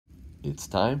It's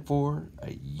time for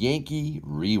a Yankee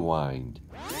Rewind.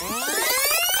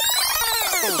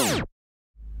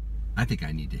 I think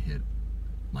I need to hit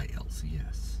my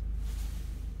LCS.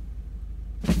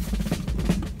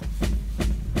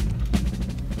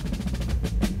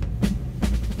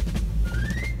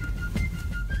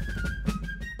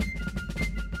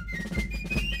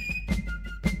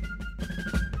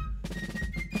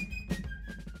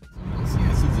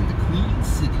 LCS is in the Queen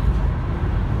City,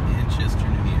 Manchester,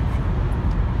 New Hampshire.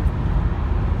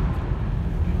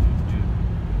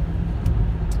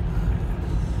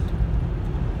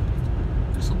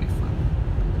 This will be fun.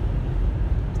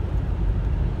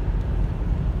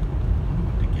 I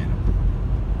want to get him.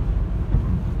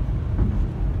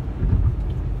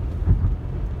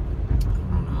 I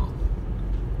don't know.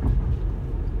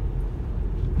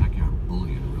 Backyard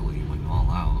bullying really went all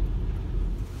out.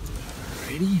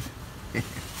 Alrighty.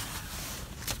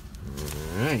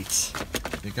 Alright.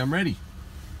 I think I'm ready.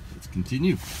 Let's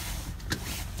continue.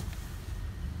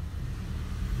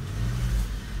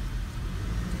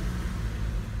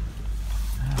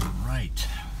 Alright.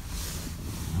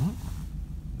 Well,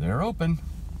 they're open.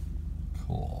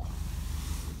 Cool.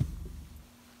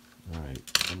 Alright.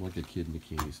 I'm like a kid in a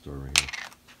candy store right here.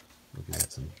 Looking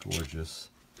at some gorgeous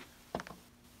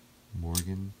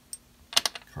Morgan,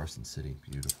 Carson City.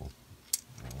 Beautiful.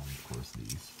 Of course,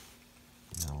 these.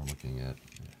 Now we're looking at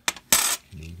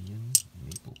Canadian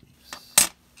maple leaves.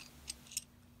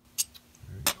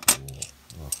 Very cool.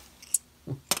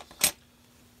 Oh.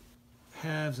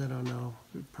 Halves, I don't know,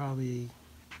 probably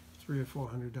 $300 or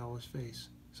 $400 face.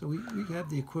 So we have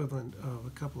the equivalent of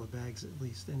a couple of bags at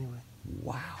least anyway.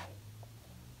 Wow.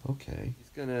 Okay. He's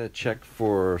gonna check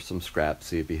for some scraps,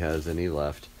 see if he has any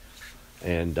left.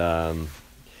 And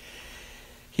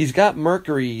he's got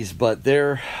Mercuries, but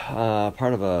they're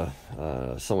part of a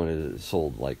someone has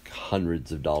sold like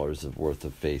hundreds of dollars of worth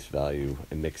of face value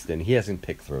and mixed in. He hasn't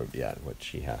picked through it yet, which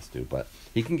he has to, but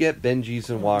he can get Benjis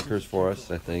and Walkers for us,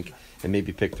 I think, and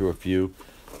maybe pick through a few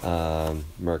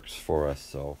Mercs for us.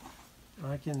 So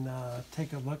I can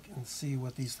take a look and see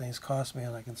what these things cost me,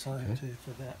 and I can sell it to you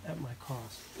for that at my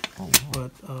cost. oh, wow.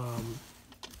 But I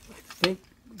think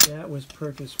that was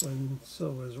purchased when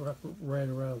silver was right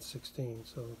around 16,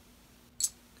 so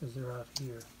because they're out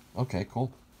here. Okay,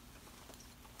 cool.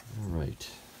 All right,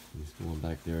 he's going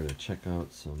back there to check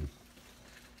out some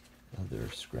other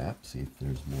scraps, see if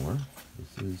there's more.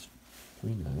 This is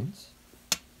 3 9s,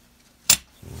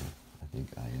 so I think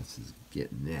IS is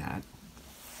getting that.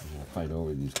 And we'll fight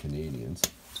over these Canadians,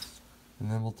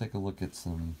 and then we'll take a look at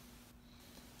some,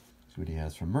 see what he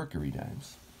has for Mercury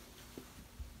dimes.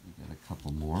 We got a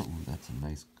couple more. Ooh, that's a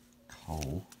nice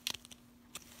coal.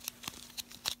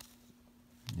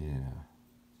 Yeah,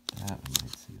 that one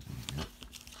might see if we can get.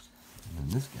 And then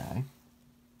this guy,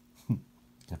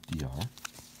 FDR.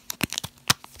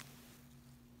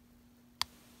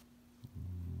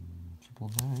 Triple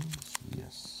nines,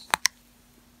 yes.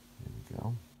 There we go.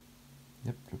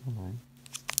 Yep, 999.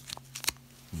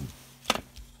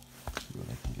 See what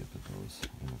I can get with those.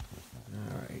 And of course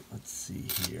not. All right, let's see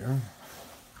here.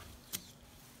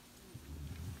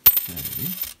 Okay.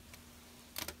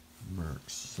 Mercs.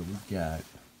 So we got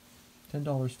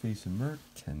 $10 face in Merc,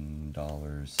 $10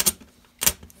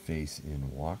 face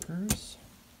in Walkers.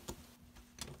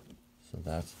 So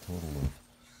that's a total of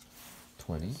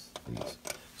 20. Please.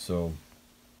 So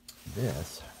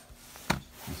this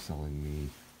is selling me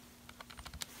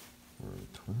for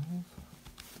 12.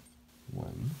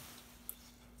 1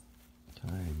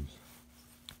 times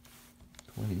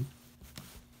 20.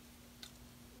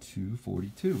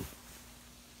 242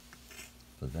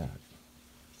 for that,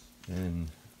 and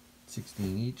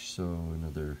 16 each, so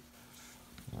another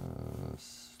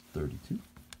 32,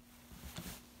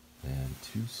 and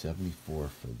 274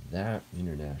 for that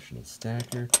international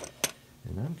stacker.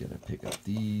 And I'm gonna pick up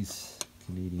these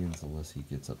Canadians unless he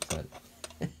gets upset.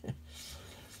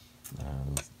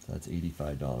 That's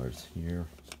 $85 here,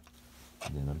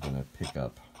 and then I'm gonna pick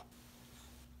up,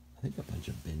 I think, a bunch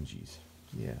of Benjis.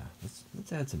 Yeah,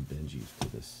 let's add some Benjis to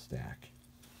this stack.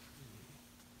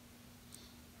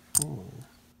 4,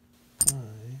 5,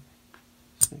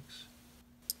 6,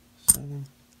 7,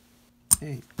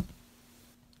 8.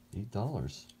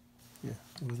 $8. Yeah,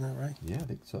 wasn't that right? Yeah, I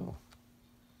think so.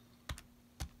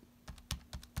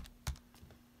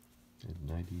 And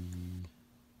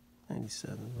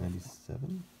 97.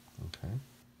 97. Okay.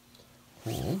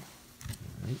 Cool. All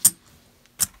right.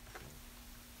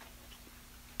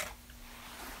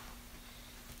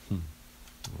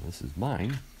 Well, this is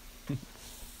mine.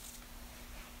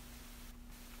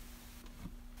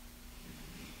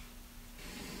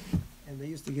 And they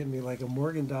used to give me like a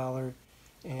Morgan dollar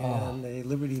and a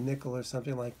Liberty nickel or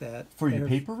something like that. For your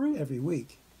paper route? Every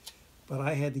week. But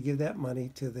I had to give that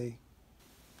money to the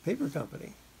paper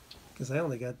company because I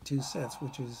only got 2 cents,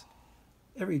 which is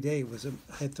every day was, I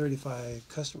had 35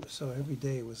 customers, so every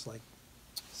day was like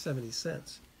 70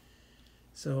 cents.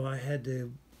 So I had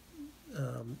to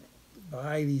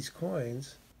buy these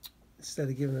coins instead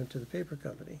of giving them to the paper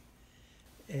company.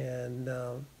 And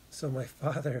so my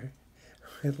father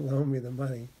would loan me the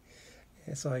money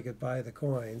and so I could buy the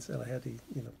coins, and I had to,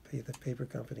 pay the paper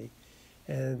company.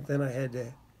 And then I had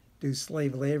to do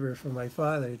slave labor for my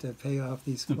father to pay off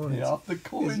these coins. To pay off the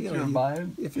coins you're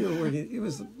buying? If you were working,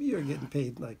 you were getting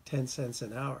paid like 10 cents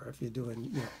an hour if you're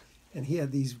doing, and he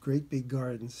had these great big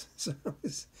gardens. So I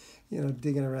was,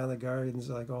 digging around the gardens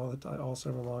like all the time, all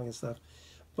summer long and stuff.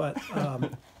 But,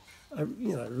 I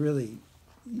really,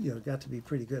 got to be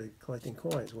pretty good at collecting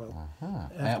coins. Well,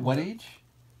 at what age?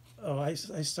 Oh, I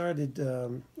started,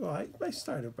 I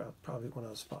started about probably when I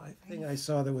was 5. The thing I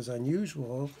saw that was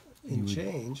unusual in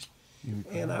change,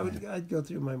 and I'd go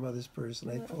through my mother's purse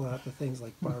and I'd pull out the things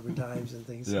like Barber dimes and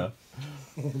things. Yeah.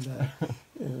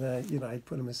 And I'd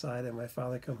put them aside, and my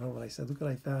father come home and I said, "Look what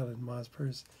I found in Ma's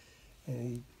purse,"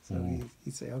 and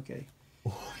he'd say, "Okay."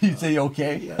 He'd say,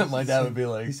 "Okay." Yeah, my dad would be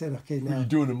like, he said, "Okay, now what are you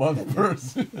doing in Mom's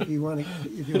purse?" if you want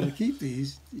to keep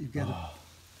these, you've got to.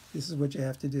 This is what you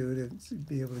have to do to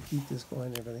be able to keep this coin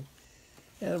and everything.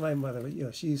 And my mother,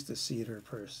 she used to seed her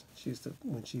purse. She used to,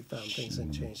 when she found things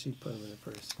in change, she'd put them in her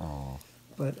purse. Oh.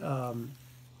 But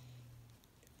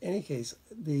any case,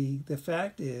 the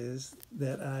fact is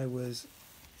that I was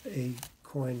a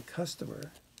coin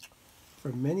customer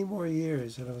for many more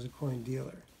years than I was a coin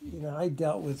dealer. I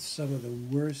dealt with some of the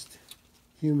worst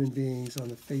human beings on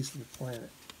the face of the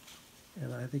planet.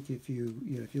 And I think if you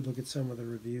look at some of the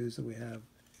reviews that we have,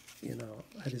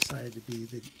 I decided to be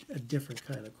a different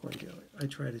kind of coin dealer. I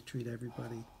try to treat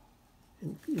everybody,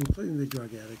 including the drug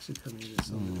addicts who come in to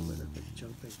sell me the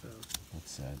junk they found.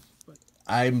 That's sad. But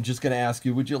I'm just going to ask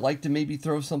you, would you like to maybe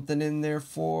throw something in there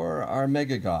for our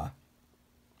Mega Gaw?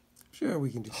 Sure, we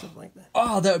can do something like that.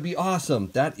 Oh, that would be awesome.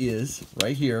 That is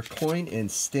right here, Coin and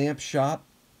Stamp Shop.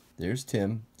 There's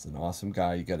Tim. It's an awesome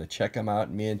guy. You got to check him out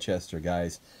in Manchester,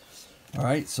 guys. All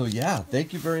right, so yeah,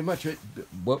 thank you very much.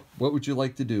 What would you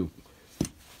like to do?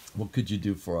 What could you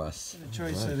do for us? A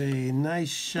choice of a nice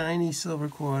shiny silver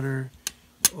quarter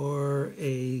or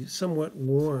a somewhat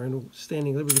worn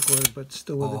standing Liberty quarter, but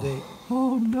still with a date.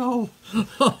 Oh no!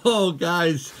 Oh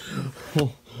guys,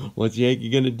 what's Yankee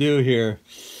gonna do here?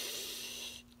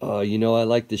 I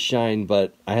like the shine,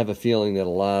 but I have a feeling that a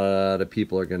lot of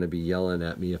people are gonna be yelling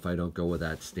at me if I don't go with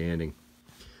that standing.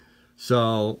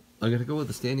 So I'm going to go with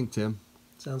the standing, Tim.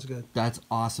 Sounds good. That's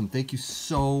awesome. Thank you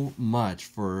so much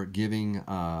for giving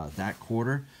that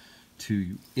quarter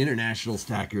to International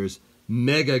Stackers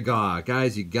Mega Gaw.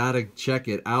 Guys, you got to check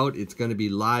it out. It's going to be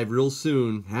live real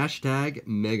soon. #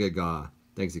 Mega Gaw.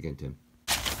 Thanks again, Tim.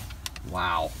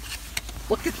 Wow.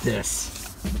 Look at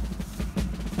this.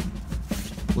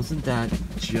 Wasn't that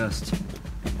just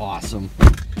awesome?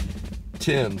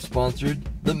 Tim sponsored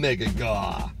the Mega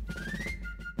Gaw.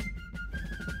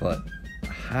 But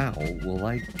how will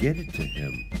I get it to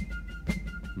him?